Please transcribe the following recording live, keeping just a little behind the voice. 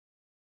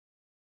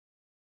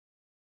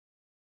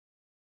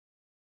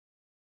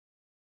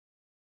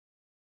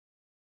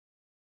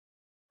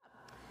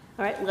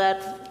All right,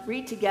 let's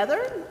read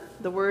together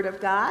the Word of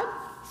God,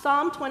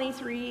 Psalm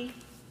 23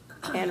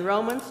 and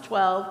Romans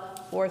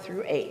 12, 4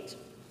 through 8.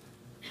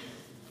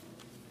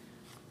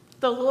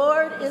 The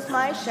Lord is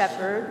my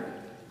shepherd.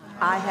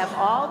 I have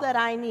all that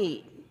I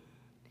need.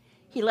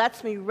 He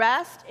lets me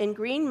rest in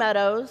green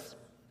meadows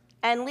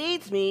and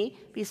leads me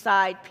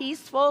beside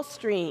peaceful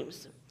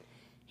streams.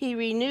 He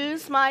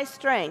renews my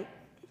strength.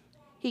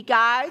 He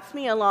guides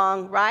me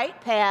along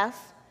right paths,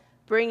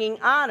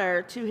 bringing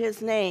honor to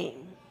his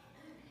name.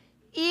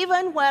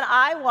 Even when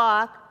I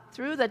walk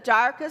through the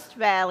darkest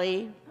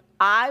valley,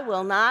 I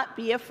will not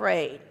be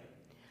afraid.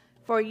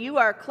 For you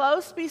are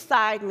close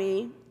beside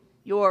me.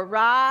 Your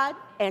rod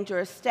and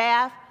your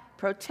staff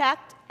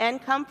protect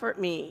and comfort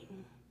me.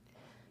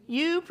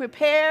 You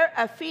prepare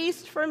a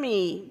feast for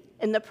me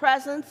in the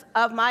presence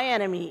of my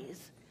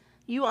enemies.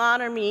 You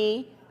honor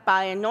me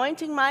by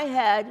anointing my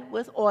head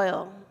with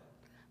oil.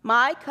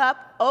 My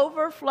cup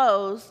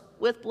overflows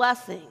with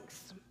blessings.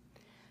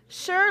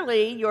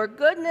 Surely your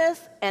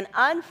goodness and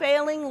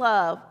unfailing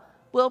love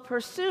will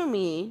pursue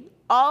me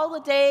all the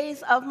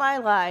days of my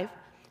life,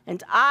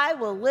 and I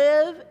will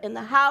live in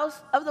the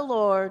house of the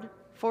Lord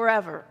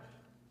forever.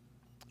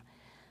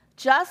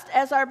 Just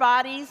as our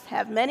bodies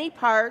have many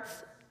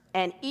parts,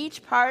 and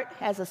each part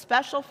has a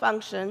special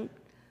function,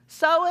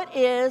 so it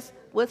is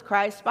with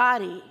Christ's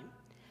body.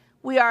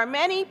 We are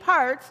many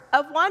parts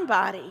of one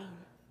body,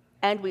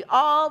 and we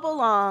all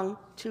belong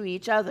to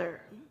each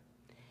other.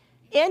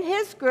 In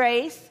his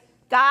grace,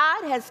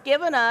 God has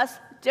given us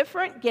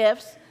different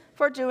gifts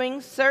for doing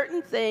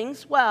certain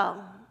things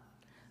well.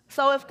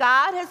 So if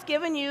God has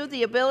given you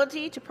the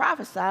ability to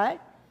prophesy,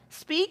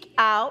 speak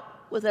out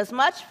with as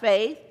much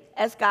faith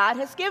as God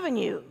has given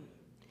you.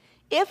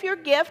 If your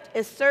gift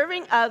is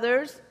serving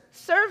others,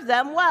 serve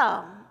them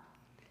well.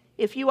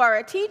 If you are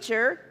a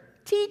teacher,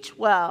 teach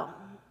well.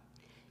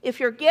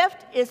 If your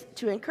gift is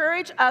to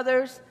encourage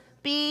others,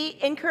 be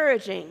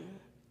encouraging.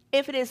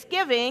 If it is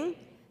giving,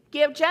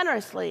 give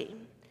generously.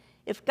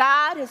 If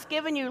God has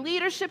given you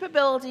leadership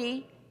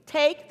ability,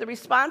 take the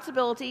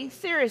responsibility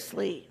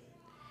seriously.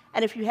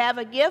 And if you have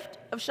a gift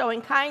of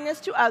showing kindness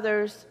to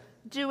others,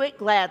 do it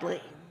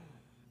gladly.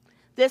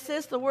 This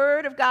is the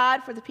word of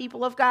God for the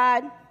people of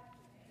God.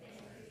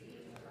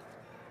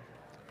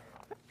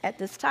 At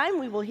this time,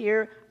 we will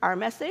hear our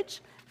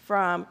message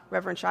from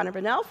Reverend Shauna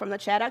Burnell from the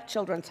Chaddock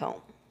Children's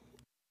Home.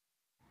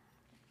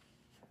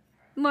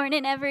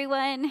 Morning,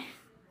 everyone.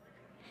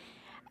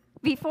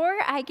 Before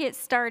I get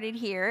started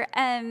here,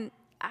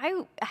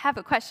 I have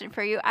a question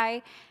for you.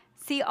 I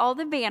see all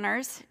the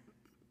banners.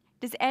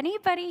 Does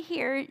anybody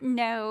here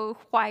know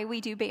why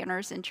we do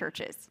banners in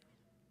churches?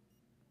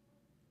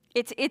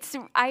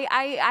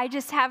 I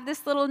just have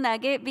this little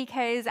nugget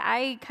because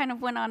I kind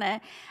of went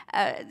on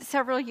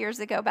several years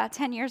ago, about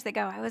 10 years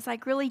ago, I was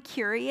like really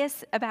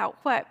curious about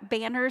what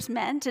banners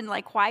meant and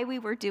like why we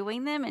were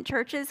doing them in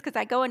churches, because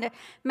I go into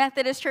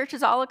Methodist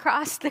churches all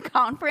across the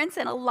conference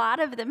and a lot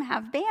of them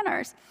have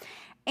banners.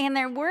 And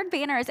their word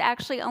banner is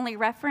actually only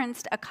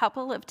referenced a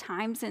couple of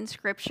times in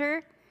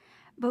Scripture.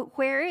 But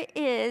where it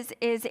is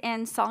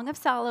in Song of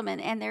Solomon,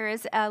 and there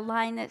is a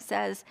line that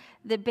says,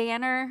 "The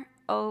banner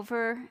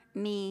over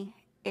me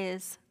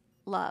is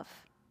love."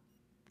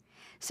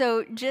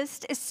 So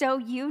just so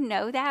you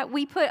know that,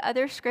 we put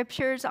other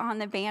scriptures on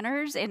the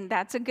banners, and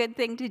that's a good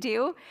thing to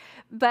do.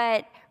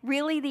 But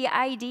really the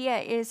idea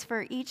is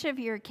for each of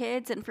your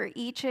kids and for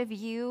each of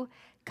you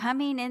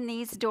coming in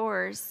these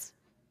doors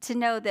to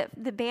know that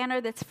the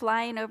banner that's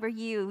flying over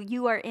you,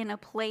 you are in a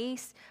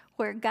place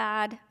where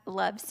God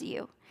loves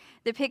you.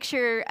 The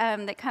picture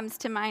that comes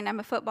to mind, I'm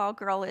a football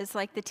girl, is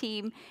like the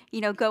team,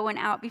 going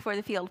out before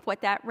the field,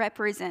 what that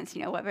represents,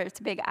 whether it's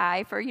a big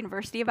I for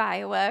University of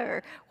Iowa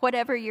or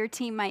whatever your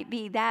team might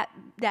be, that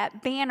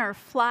banner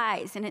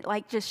flies and it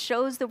like just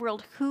shows the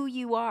world who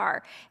you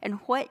are and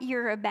what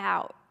you're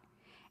about.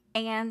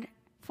 And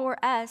for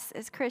us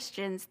as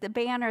Christians, the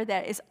banner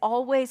that is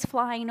always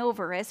flying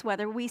over us,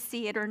 whether we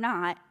see it or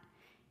not,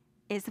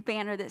 is the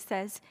banner that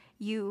says,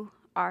 "You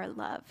are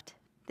loved."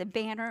 The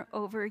banner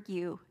over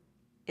you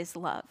is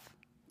love.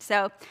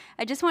 So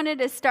I just wanted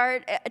to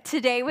start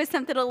today with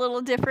something a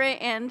little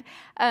different, and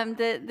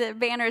the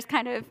banners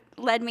kind of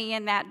led me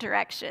in that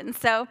direction.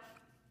 So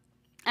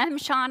I'm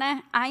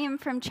Shauna. I am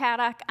from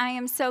Chaddock. I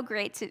am so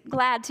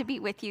glad to be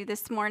with you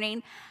this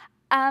morning.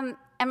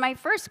 And my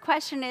first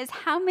question is,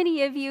 how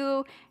many of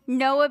you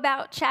know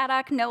about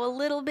Chaddock, know a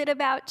little bit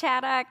about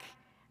Chaddock?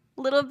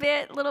 Little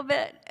bit.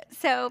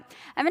 So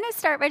I'm going to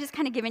start by just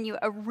kind of giving you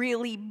a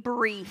really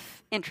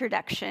brief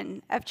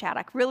introduction of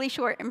Chaddock, really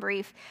short and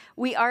brief.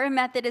 We are a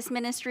Methodist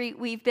ministry.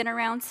 We've been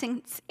around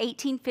since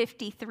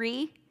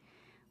 1853.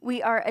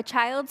 We are a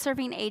child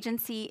serving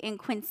agency in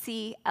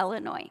Quincy,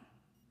 Illinois.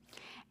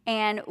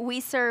 And we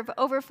serve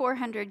over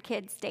 400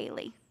 kids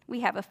daily. We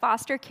have a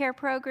foster care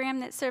program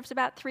that serves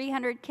about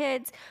 300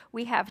 kids.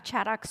 We have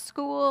Chaddock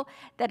School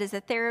that is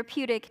a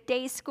therapeutic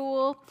day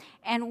school.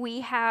 And we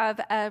have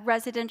a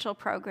residential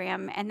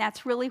program, and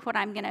that's really what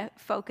I'm going to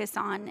focus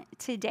on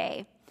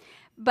today.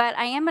 But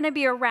I am going to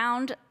be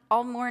around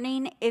all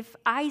morning. If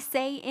I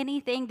say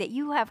anything that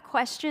you have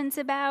questions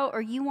about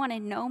or you want to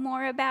know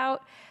more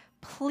about,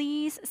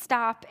 please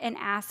stop and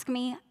ask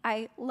me.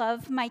 I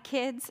love my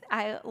kids.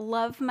 I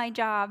love my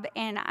job,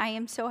 and I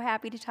am so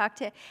happy to talk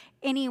to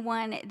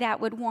anyone that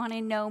would want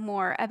to know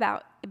more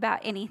about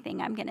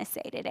anything I'm going to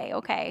say today,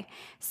 okay?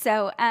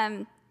 So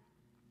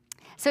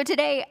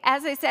today,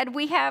 as I said,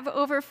 we have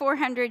over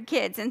 400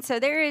 kids, and so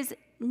there is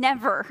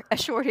never a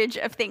shortage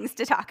of things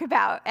to talk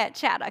about at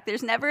Chaddock.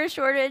 There's never a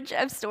shortage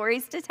of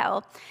stories to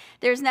tell.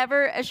 There's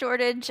never a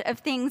shortage of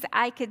things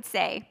I could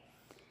say.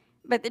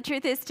 But the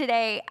truth is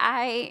today,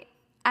 I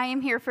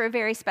am here for a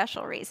very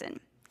special reason.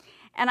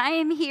 And I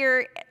am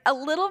here a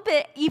little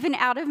bit even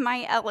out of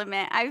my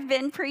element. I've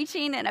been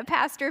preaching and a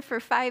pastor for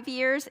 5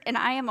 years, and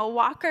I am a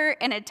walker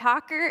and a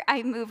talker.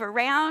 I move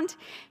around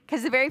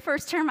because the very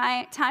first time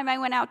I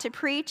went out to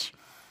preach,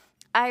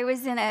 I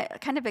was in a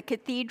kind of a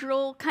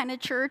cathedral kind of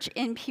church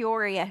in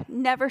Peoria,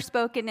 never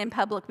spoken in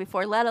public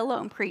before, let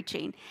alone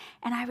preaching.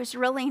 And I was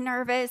really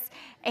nervous,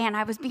 and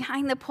I was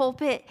behind the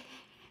pulpit,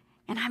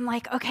 and I'm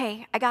like,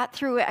 okay, I got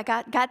through it. I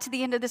got to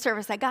the end of the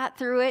service. I got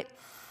through it,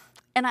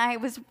 and I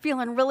was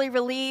feeling really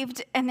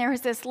relieved, and there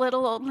was this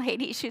little old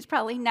lady. She was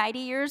probably 90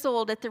 years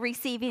old at the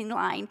receiving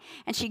line,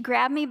 and she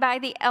grabbed me by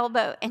the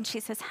elbow, and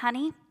she says,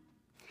 honey,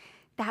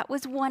 that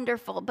was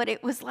wonderful, but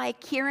it was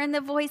like hearing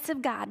the voice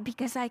of God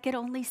because I could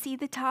only see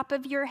the top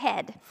of your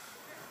head.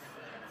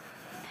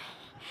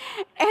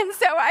 And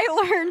so I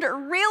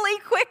learned really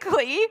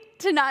quickly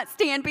to not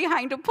stand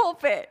behind a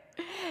pulpit.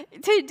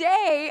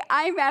 Today,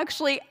 I'm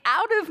actually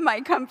out of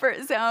my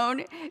comfort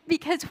zone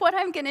because what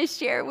I'm going to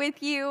share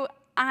with you,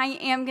 I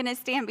am going to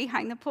stand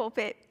behind the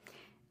pulpit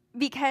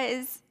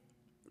because,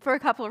 for a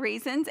couple of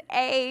reasons.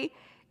 A,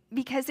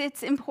 because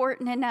it's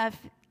important enough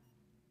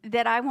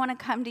that I want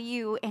to come to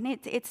you, and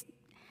it's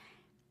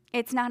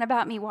not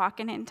about me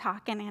walking and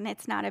talking, and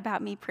it's not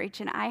about me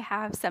preaching. I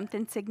have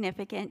something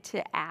significant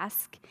to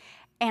ask,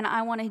 and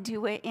I want to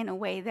do it in a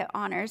way that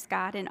honors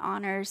God and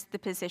honors the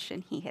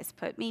position He has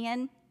put me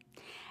in.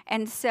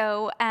 And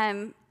so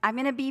I'm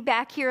going to be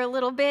back here a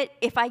little bit.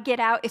 If I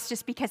get out, it's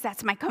just because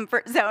that's my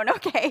comfort zone,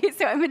 okay?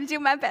 So I'm going to do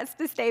my best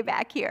to stay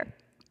back here.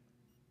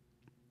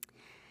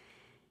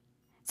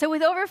 So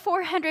with over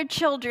 400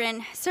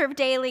 children served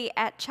daily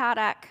at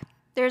Chaddock,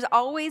 there's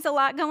always a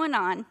lot going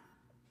on.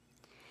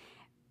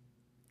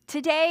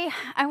 Today,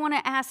 I want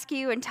to ask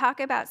you and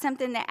talk about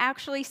something that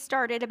actually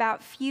started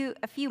about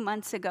a few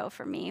months ago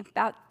for me,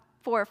 about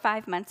 4 or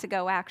 5 months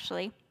ago,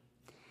 actually.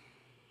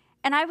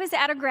 And I was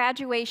at a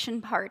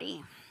graduation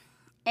party,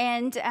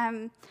 and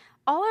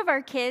all of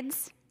our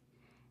kids,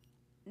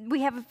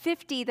 we have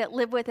 50 that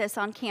live with us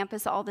on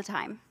campus all the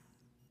time.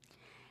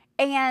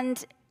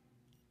 And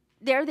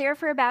they're there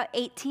for about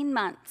 18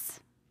 months,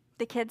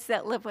 the kids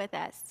that live with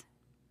us.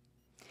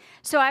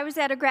 So I was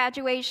at a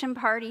graduation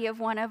party of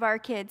one of our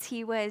kids.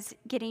 He was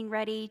getting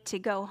ready to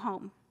go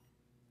home.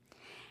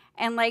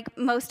 And like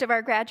most of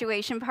our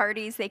graduation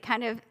parties, they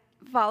kind of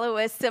follow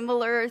a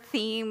similar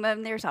theme.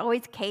 There's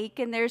always cake,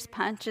 and there's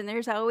punch, and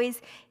there's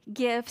always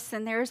gifts,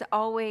 and there's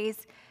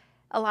always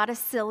a lot of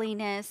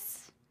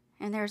silliness,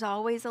 and there's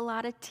always a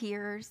lot of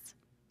tears.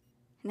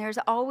 And there's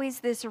always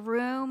this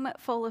room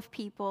full of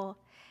people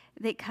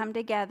that come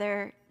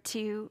together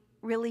to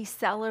really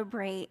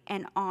celebrate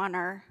and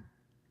honor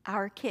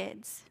our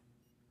kids,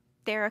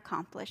 their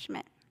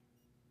accomplishment.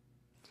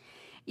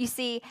 You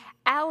see,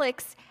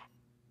 Alex,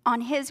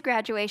 on his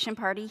graduation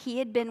party, he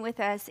had been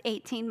with us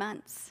 18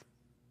 months.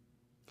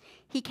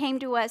 He came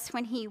to us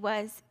when he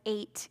was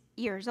 8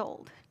 years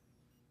old.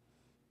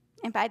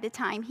 And by the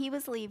time he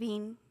was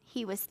leaving,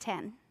 he was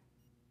 10.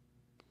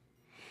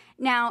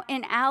 Now,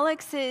 in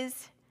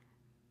Alex's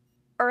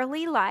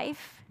early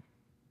life,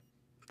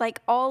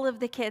 like all of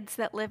the kids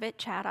that live at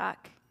Chaddock,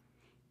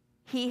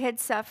 he had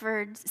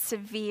suffered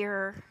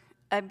severe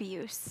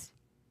abuse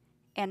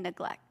and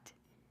neglect.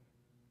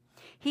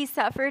 He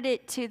suffered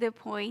it to the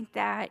point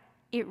that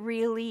it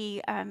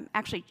really,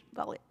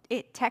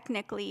 it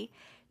technically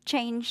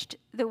changed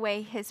the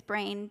way his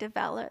brain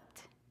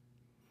developed.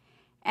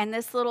 And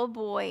this little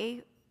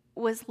boy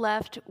was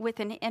left with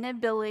an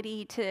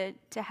inability to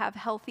have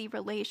healthy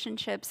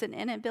relationships, an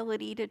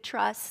inability to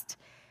trust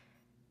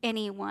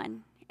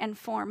anyone and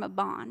form a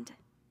bond.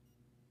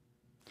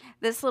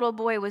 This little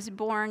boy was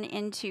born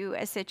into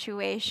a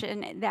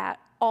situation that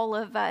all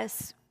of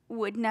us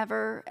would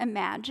never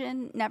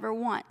imagine, never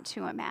want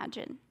to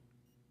imagine.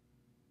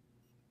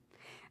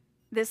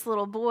 This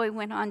little boy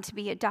went on to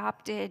be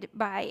adopted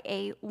by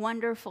a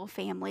wonderful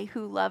family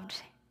who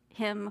loved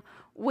him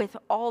with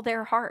all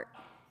their heart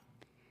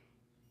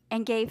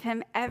and gave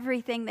him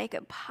everything they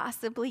could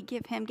possibly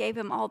give him, gave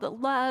him all the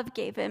love,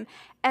 gave him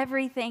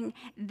everything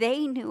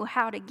they knew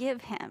how to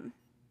give him.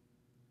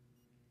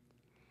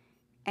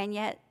 And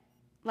yet,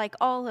 like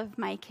all of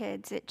my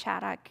kids at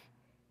Chaddock,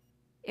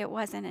 it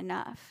wasn't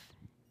enough.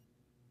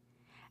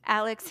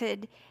 Alex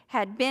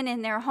had been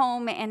in their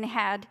home and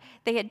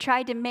they had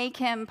tried to make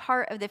him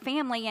part of the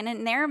family, and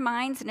in their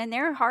minds and in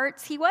their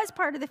hearts, he was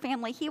part of the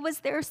family. He was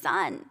their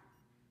son.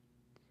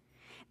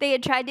 They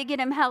had tried to get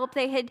him help.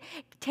 They had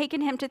taken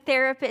him to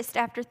therapist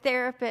after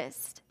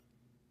therapist.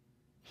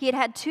 He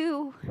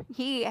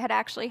had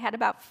actually had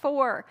about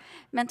 4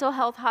 mental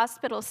health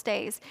hospital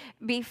stays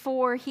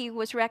before he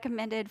was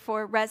recommended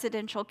for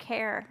residential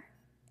care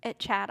at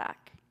Chaddock.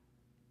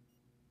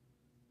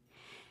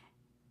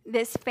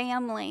 This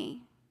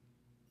family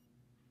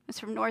was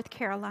from North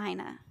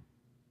Carolina,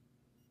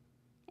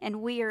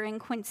 and we are in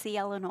Quincy,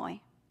 Illinois.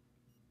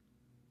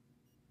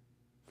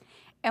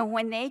 And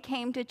when they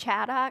came to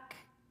Chaddock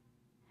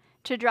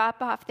to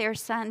drop off their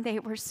son, they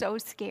were so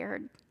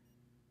scared.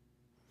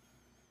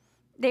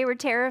 They were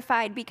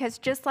terrified because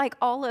just like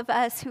all of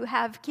us who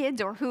have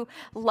kids or who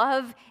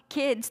love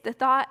kids, the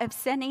thought of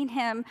sending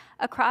him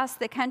across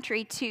the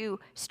country to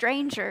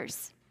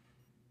strangers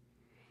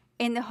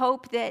in the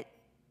hope that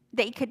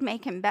they could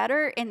make him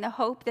better, in the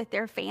hope that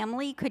their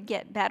family could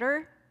get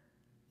better,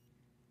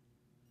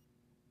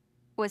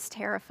 was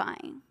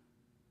terrifying.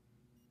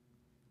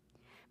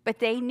 But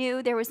they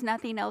knew there was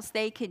nothing else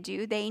they could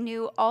do. They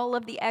knew all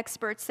of the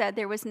experts said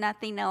there was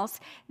nothing else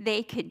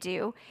they could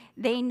do.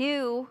 They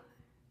knew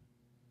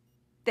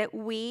that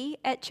we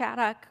at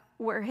Chaddock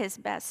were his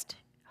best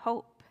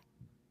hope.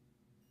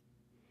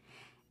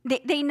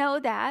 They know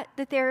that.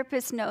 The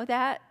therapists know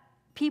that.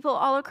 People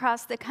all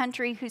across the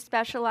country who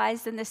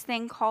specialize in this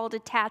thing called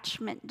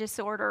attachment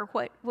disorder,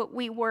 what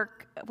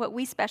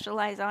we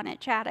specialize on at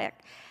Chaddock,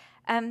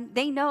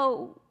 they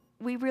know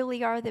we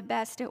really are the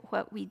best at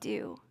what we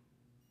do.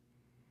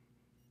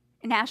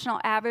 A national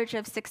average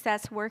of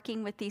success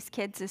working with these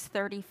kids is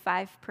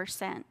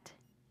 35%.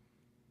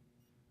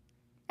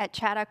 At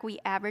Chaddock, we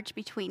average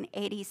between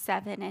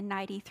 87 and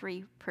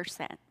 93%.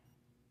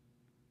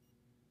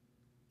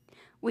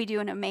 We do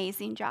an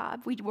amazing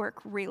job. We work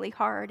really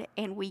hard,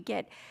 and we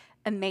get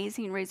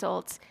amazing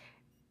results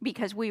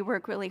because we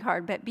work really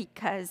hard, but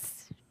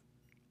because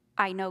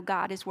I know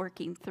God is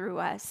working through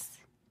us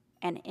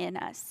and in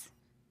us.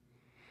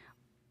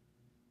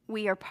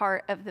 We are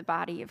part of the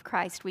body of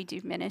Christ. We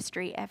do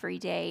ministry every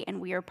day, and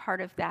we are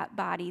part of that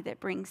body that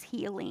brings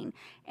healing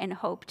and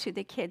hope to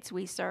the kids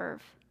we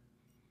serve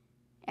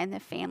and the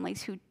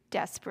families who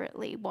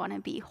desperately want to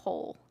be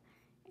whole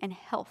and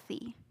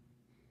healthy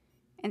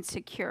and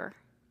secure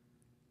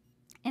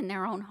in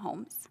their own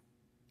homes.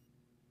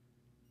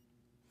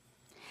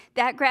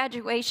 That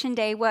graduation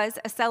day was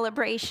a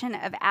celebration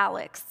of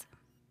Alex.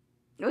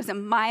 It was a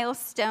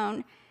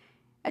milestone,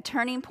 a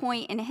turning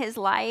point in his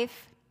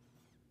life.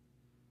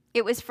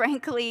 It was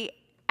frankly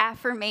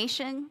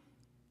affirmation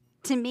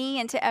to me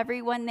and to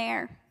everyone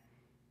there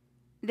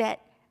that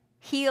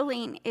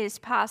healing is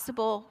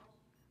possible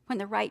when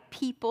the right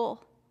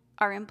people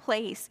are in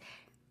place.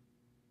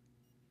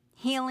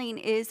 Healing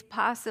is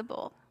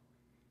possible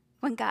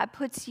when God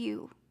puts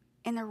you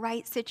in the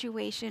right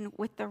situation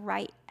with the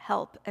right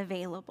help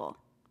available.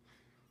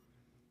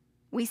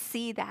 We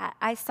see that.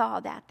 I saw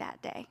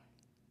that day.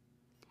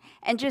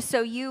 And just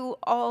so you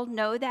all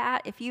know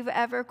that, if you've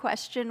ever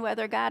questioned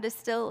whether God is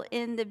still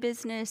in the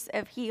business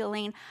of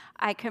healing,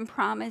 I can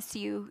promise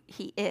you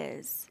he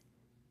is.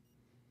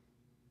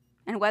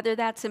 And whether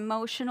that's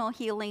emotional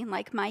healing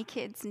like my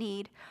kids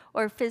need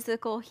or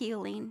physical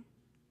healing,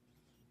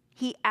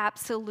 he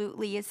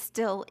absolutely is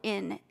still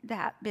in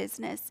that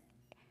business.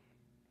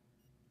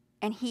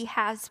 And he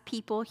has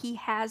people, he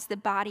has the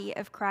body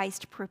of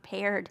Christ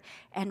prepared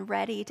and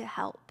ready to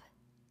help.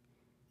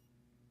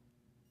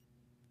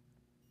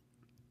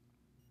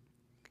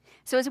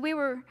 So as we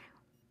were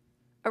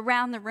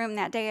around the room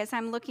that day, as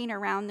I'm looking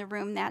around the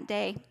room that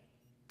day,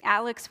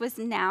 Alex was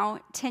now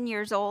 10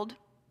 years old,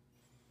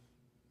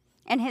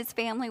 and his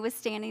family was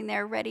standing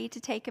there ready to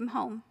take him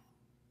home.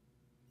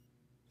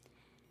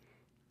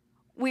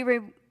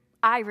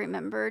 I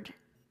remembered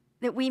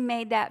that we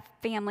made that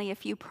family a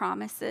few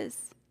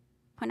promises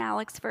when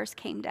Alex first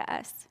came to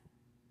us.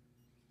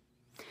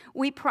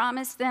 We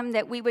promised them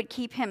that we would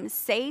keep him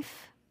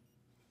safe.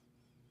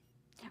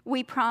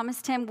 We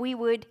promised him we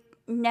would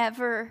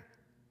never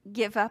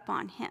give up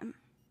on him.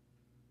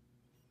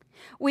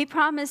 We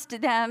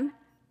promised them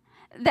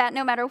that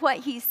no matter what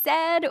he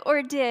said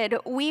or did,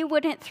 we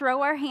wouldn't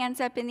throw our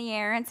hands up in the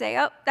air and say,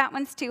 oh, that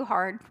one's too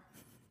hard.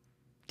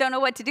 Don't know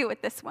what to do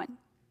with this one.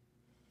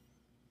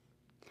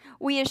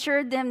 We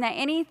assured them that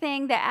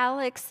anything that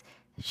Alex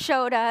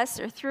showed us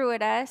or threw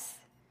at us,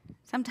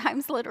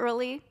 sometimes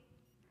literally,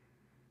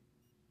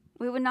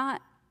 we would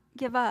not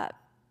give up.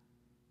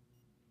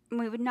 And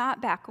we would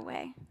not back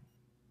away.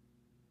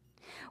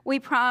 We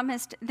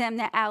promised them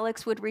that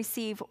Alex would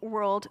receive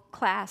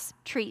world-class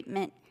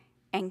treatment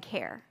and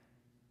care.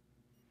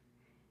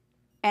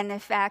 And the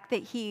fact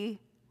that he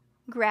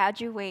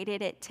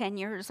graduated at 10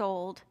 years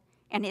old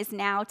and is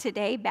now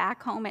today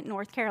back home at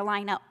North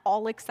Carolina,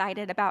 all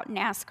excited about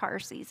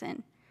NASCAR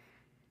season,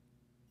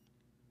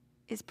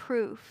 is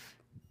proof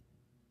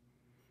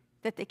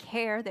that the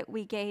care that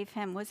we gave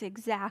him was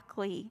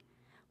exactly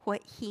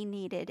what he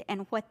needed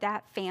and what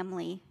that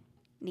family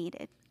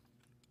needed.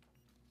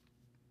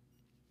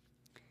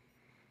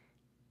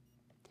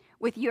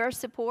 With your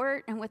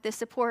support and with the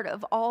support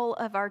of all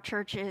of our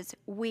churches,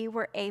 we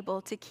were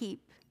able to keep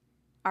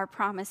our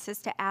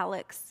promises to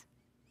Alex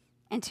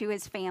and to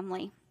his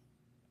family.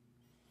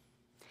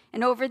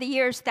 And over the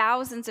years,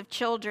 thousands of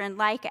children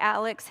like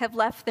Alex have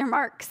left their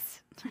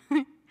marks.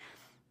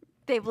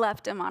 They've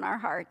left them on our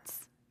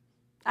hearts.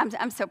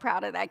 I'm so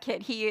proud of that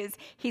kid.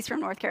 He's from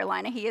North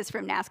Carolina. He is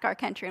from NASCAR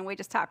country, and we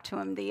just talked to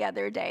him the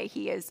other day.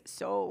 He is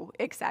so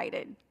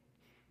excited.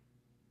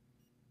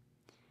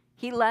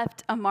 He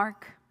left a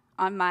mark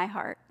on my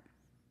heart.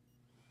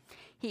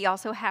 He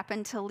also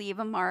happened to leave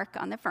a mark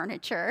on the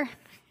furniture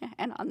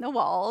and on the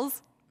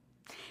walls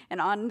and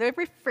on the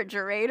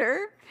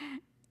refrigerator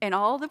and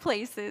all the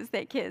places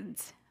that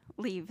kids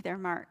leave their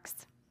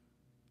marks.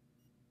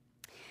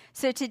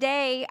 So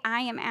today,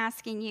 I am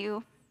asking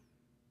you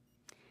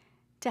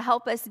to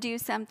help us do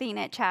something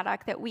at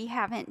Chaddock that we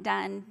haven't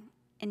done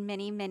in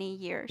many, many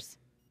years.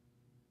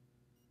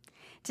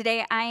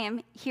 Today, I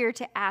am here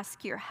to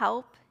ask your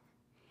help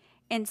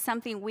in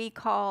something we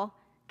call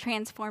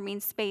transforming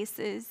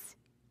spaces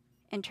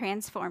and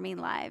transforming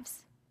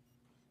lives,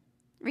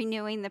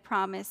 renewing the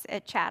promise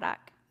at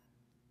Chaddock.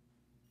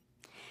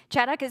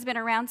 Chaddock has been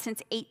around since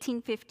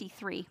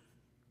 1853.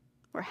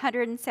 We're a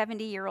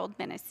 170-year-old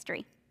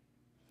ministry.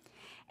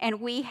 And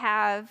we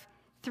have,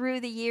 through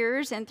the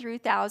years and through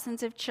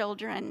thousands of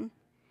children,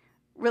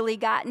 really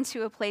gotten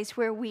to a place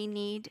where we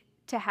need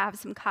to have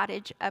some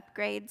cottage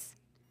upgrades.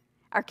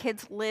 Our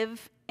kids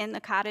live in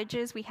the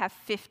cottages. We have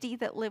 50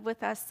 that live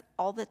with us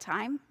all the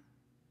time.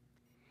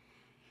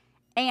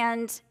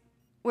 And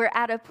we're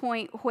at a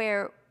point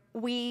where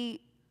we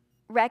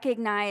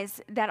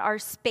recognize that our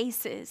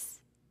spaces,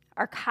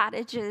 our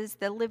cottages,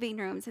 the living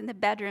rooms and the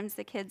bedrooms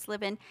the kids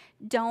live in,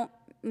 don't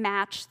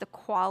match the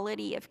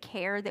quality of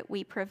care that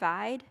we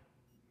provide,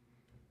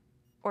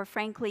 or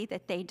frankly,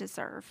 that they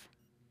deserve.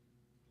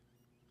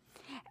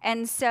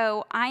 And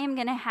so I am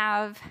going to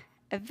have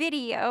a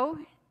video.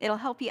 It'll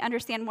help you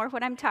understand more of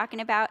what I'm talking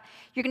about.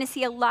 You're going to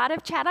see a lot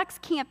of Chaddock's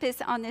campus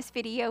on this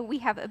video. We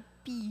have a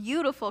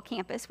beautiful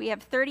campus. We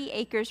have 30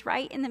 acres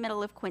right in the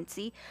middle of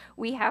Quincy.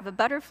 We have a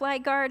butterfly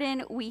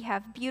garden. We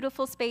have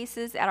beautiful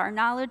spaces at our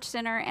Knowledge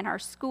Center and our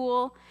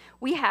school.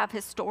 We have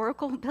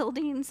historical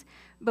buildings,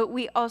 but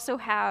we also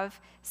have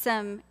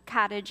some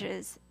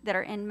cottages that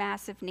are in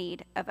massive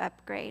need of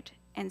upgrade.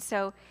 And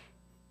so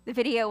the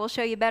video will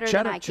show you better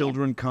than I Chaddock can.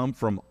 children come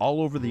from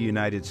all over the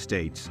United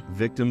States,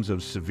 victims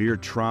of severe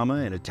trauma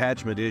and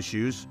attachment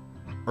issues.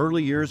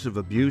 Early years of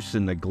abuse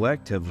and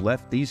neglect have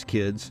left these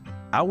kids,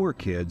 our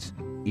kids,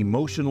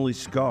 emotionally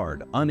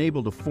scarred,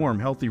 unable to form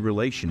healthy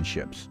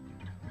relationships.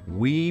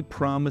 We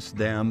promise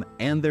them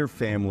and their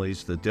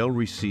families that they'll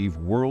receive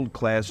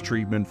world-class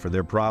treatment for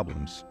their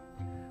problems.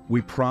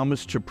 We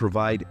promise to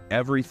provide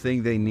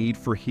everything they need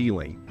for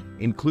healing,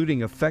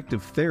 including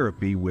effective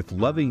therapy with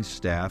loving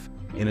staff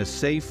in a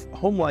safe,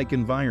 home-like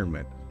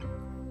environment.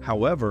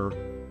 However,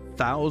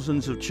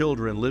 thousands of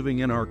children living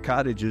in our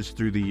cottages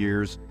through the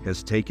years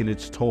has taken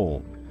its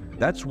toll.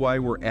 That's why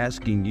we're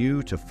asking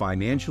you to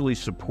financially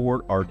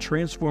support our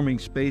Transforming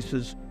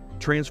Spaces,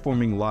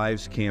 Transforming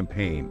Lives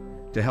campaign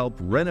to help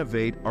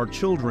renovate our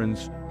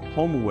children's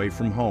home away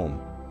from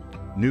home.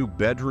 New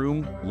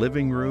bedroom,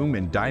 living room,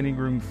 and dining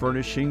room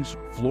furnishings,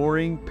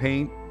 flooring,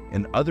 paint,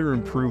 and other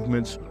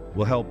improvements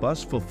will help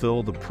us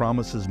fulfill the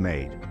promises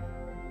made.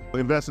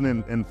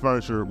 Investing in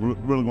furniture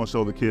really going to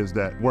show the kids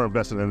that we're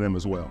investing in them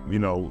as well. You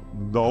know,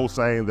 the old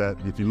saying that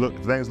if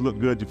things look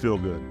good, you feel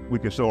good. We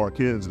can show our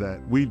kids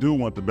that we do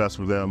want the best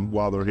for them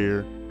while they're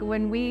here.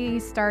 When we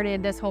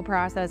started this whole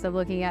process of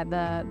looking at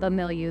the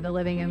milieu, the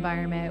living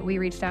environment, we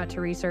reached out to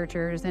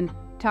researchers and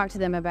talked to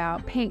them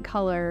about paint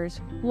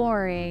colors,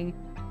 flooring,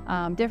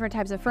 different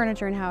types of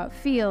furniture and how it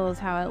feels,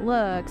 how it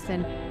looks,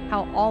 and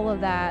how all of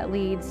that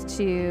leads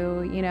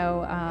to,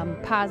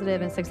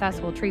 positive and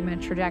successful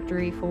treatment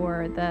trajectory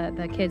for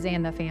the kids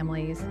and the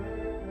families.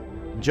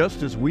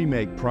 Just as we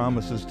make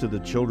promises to the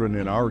children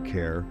in our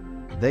care,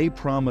 they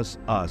promise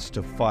us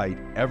to fight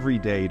every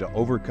day to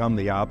overcome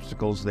the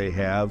obstacles they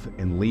have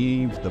and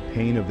leave the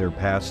pain of their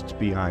pasts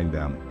behind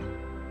them.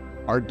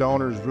 Our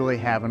donors really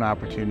have an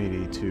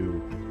opportunity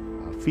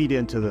to feed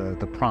into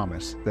the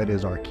promise that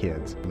is our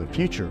kids, the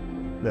future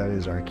that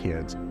is our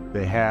kids.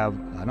 They have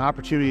an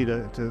opportunity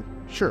to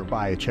sure,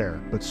 buy a chair,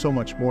 but so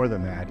much more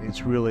than that.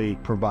 It's really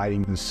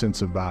providing this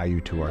sense of value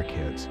to our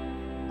kids.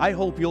 I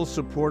hope you'll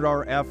support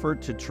our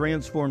effort to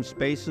transform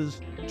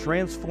spaces,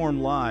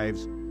 transform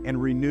lives, and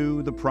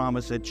renew the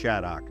promise at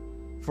Chaddock.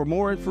 For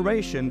more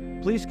information,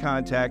 please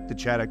contact the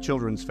Chaddock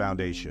Children's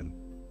Foundation.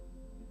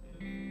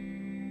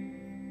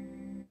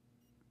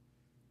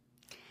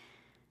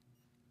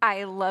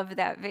 I love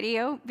that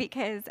video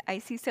because I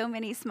see so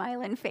many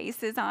smiling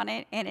faces on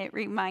it, and it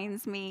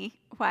reminds me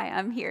why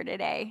I'm here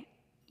today.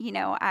 You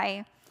know,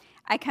 I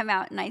come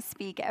out and I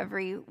speak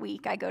every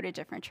week. I go to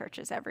different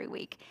churches every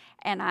week,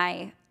 and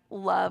I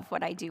love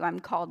what I do.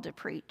 I'm called to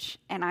preach,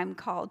 and I'm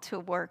called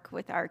to work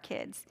with our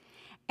kids.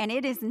 And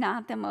it is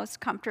not the most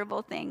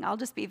comfortable thing. I'll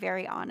just be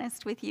very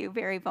honest with you,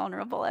 very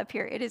vulnerable up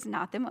here. It is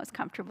not the most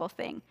comfortable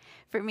thing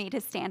for me to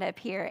stand up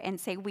here and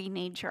say, we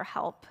need your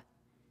help.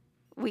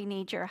 we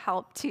need your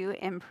help to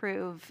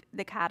improve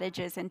the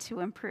cottages and to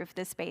improve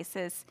the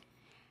spaces.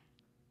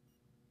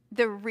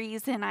 The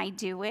reason I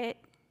do it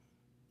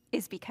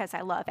is because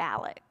I love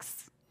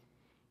Alex.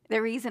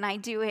 The reason I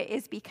do it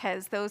is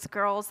because those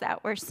girls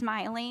that were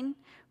smiling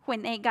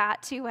when they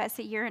got to us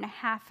a year and a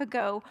half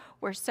ago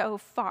were so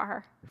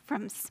far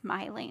from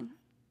smiling.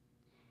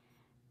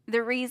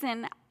 The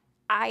reason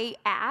I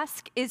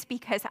ask is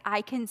because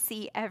I can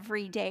see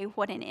every day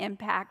what an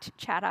impact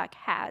Chaddock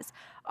has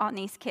on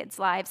these kids'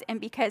 lives, and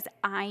because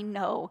I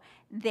know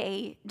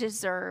they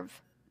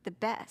deserve the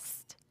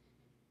best.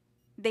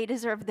 They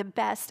deserve the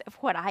best of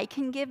what I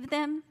can give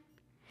them.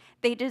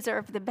 They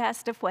deserve the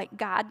best of what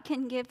God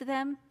can give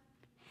them.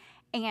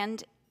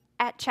 And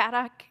at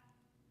Chaddock,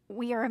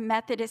 we are a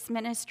Methodist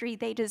ministry.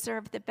 They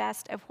deserve the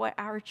best of what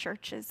our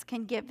churches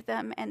can give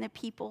them and the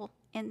people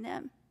in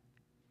them.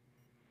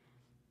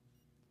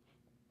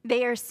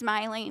 They are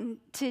smiling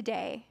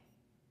today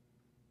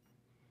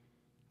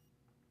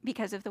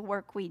because of the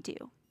work we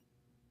do.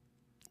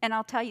 And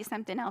I'll tell you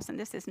something else, and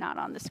this is not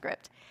on the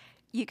script.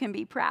 You can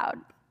be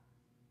proud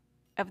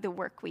of the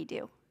work we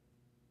do.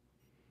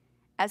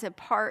 As a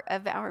part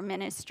of our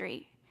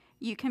ministry,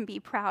 you can be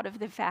proud of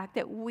the fact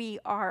that we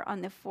are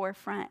on the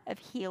forefront of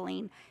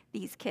healing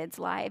these kids'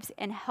 lives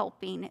and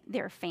helping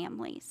their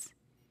families.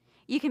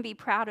 You can be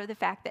proud of the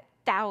fact that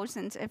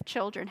thousands of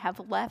children have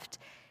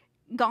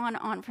gone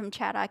on from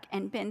Chaddock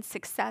and been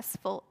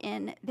successful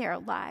in their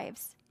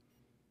lives,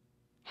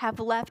 have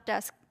left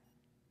us.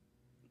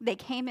 They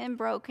came in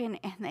broken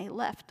and they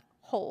left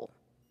whole.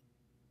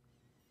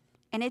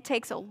 And it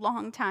takes a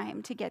long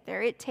time to get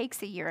there. It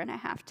takes a year and a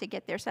half to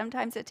get there.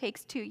 Sometimes it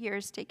takes 2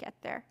 years to get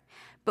there.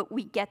 But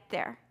we get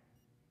there.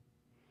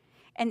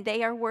 And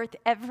they are worth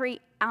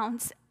every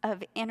ounce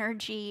of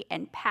energy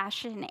and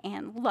passion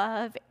and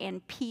love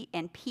and peace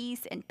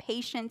and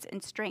patience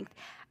and strength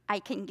I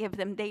can give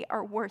them. They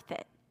are worth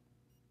it.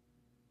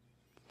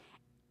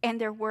 And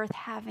they're worth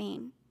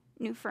having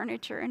new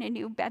furniture and a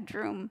new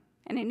bedroom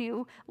and a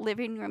new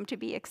living room to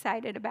be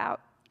excited about.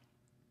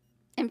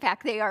 In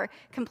fact, they are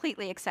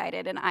completely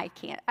excited, and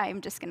I'm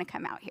just going to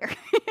come out here.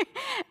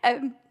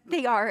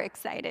 They are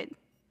excited.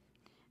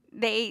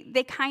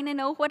 They kind of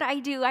know what I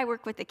do. I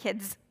work with the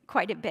kids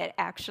quite a bit,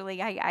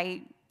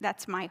 actually.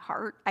 That's my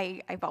heart.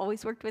 I've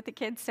always worked with the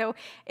kids, so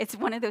it's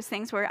one of those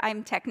things where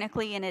I'm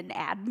technically in an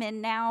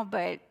admin now,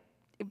 but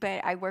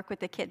I work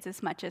with the kids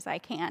as much as I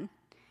can.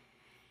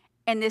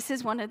 And this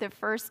is one of the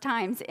first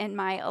times in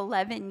my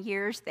 11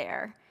 years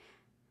there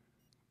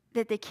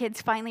that the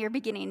kids finally are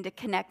beginning to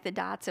connect the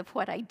dots of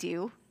what I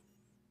do.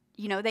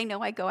 You know, they know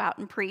I go out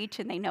and preach,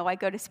 and they know I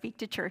go to speak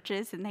to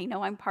churches, and they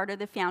know I'm part of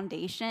the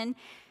foundation,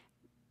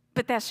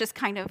 but that's just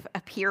kind of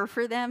up here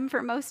for them,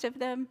 for most of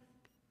them.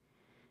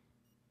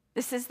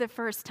 This is the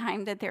first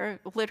time that they're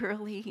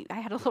literally,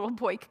 I had a little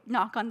boy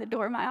knock on the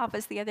door of my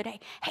office the other day.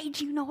 Hey,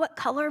 do you know what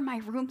color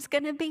my room's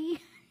gonna be?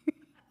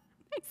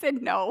 I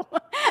said, no,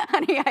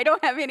 honey, I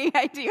don't have any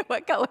idea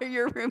what color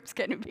your room's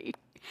gonna be.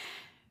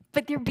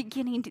 But they're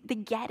beginning to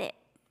get it.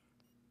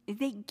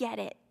 They get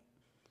it.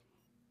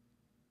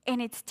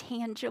 And it's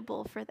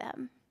tangible for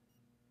them.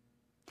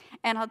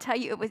 And I'll tell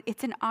you,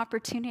 it's an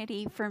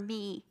opportunity for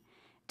me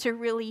to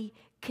really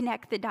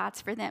connect the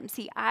dots for them.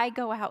 See, I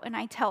go out and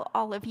I tell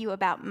all of you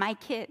about my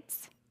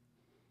kids.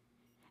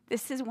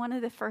 This is one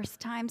of the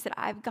first times that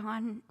I've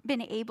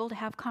been able to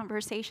have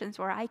conversations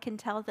where I can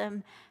tell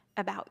them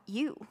about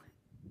you.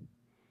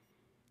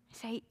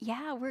 Say,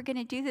 yeah, we're going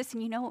to do this.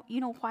 And you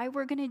know why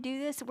we're going to do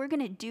this? We're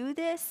going to do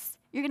this.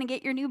 You're going to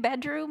get your new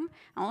bedroom.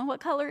 I don't know what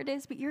color it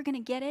is, but you're going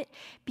to get it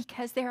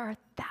because there are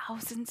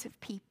thousands of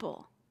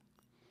people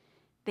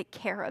that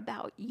care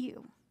about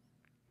you.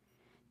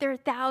 There are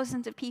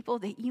thousands of people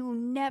that you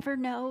never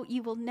know,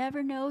 you will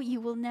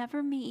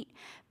never meet,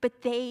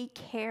 but they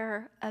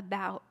care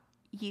about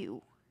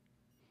you.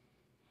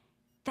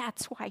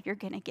 That's why you're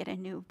going to get a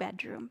new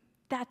bedroom.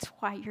 That's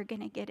why you're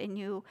going to get a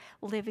new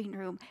living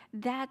room.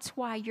 That's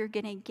why you're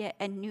going to get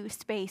a new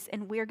space,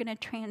 and we're going to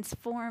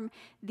transform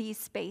these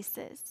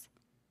spaces.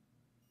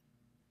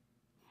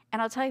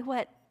 And I'll tell you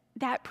what,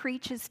 that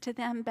preaches to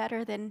them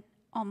better than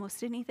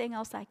almost anything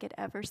else I could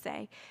ever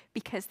say,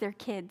 because they're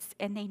kids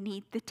and they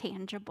need the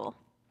tangible.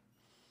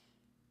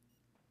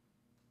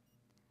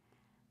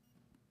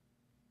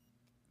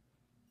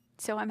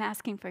 So I'm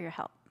asking for your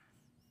help.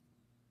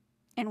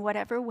 In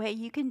whatever way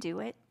you can do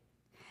it,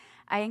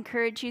 I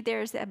encourage you,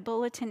 there's a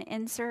bulletin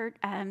insert.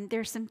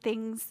 There's some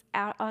things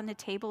out on the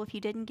table. If you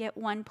didn't get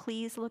one,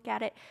 please look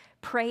at it.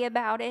 Pray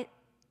about it.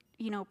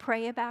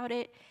 Pray about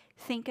it.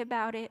 Think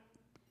about it.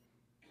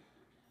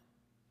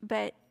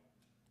 But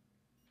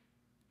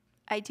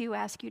I do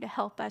ask you to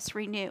help us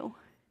renew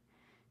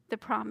the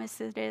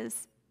promise it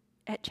is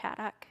at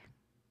Chaddock.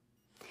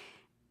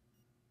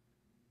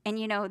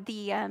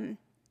 And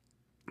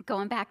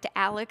going back to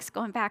Alex,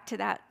 going back to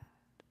that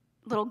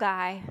little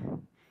guy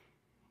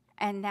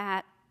and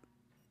that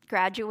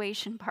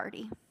graduation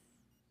party.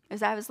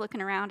 As I was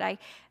looking around,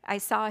 I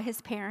saw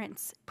his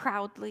parents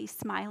proudly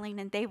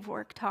smiling, and they've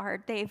worked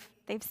hard. They've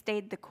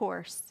stayed the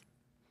course.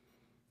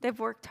 They've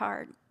worked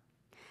hard.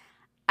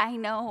 I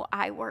know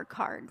I work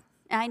hard.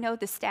 I know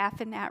the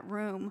staff in that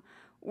room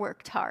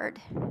worked hard.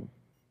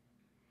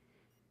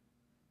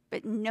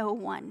 But no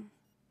one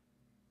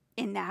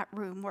in that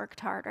room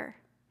worked harder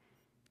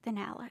than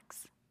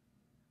Alex.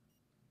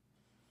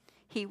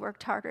 He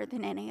worked harder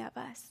than any of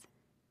us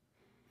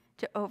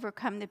to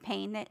overcome the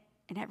pain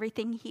and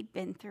everything he'd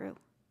been through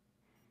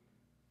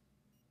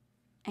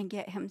and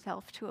get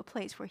himself to a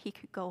place where he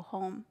could go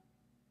home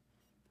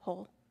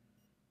whole.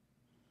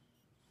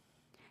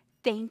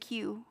 Thank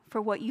you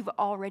for what you've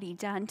already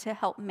done to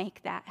help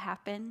make that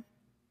happen.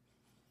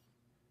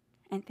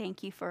 And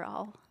thank you for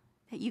all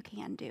that you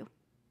can do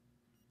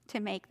to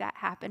make that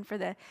happen for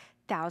the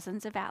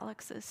thousands of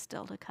Alexes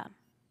still to come.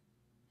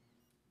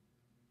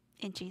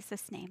 In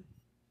Jesus' name,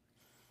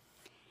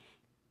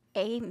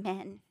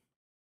 amen.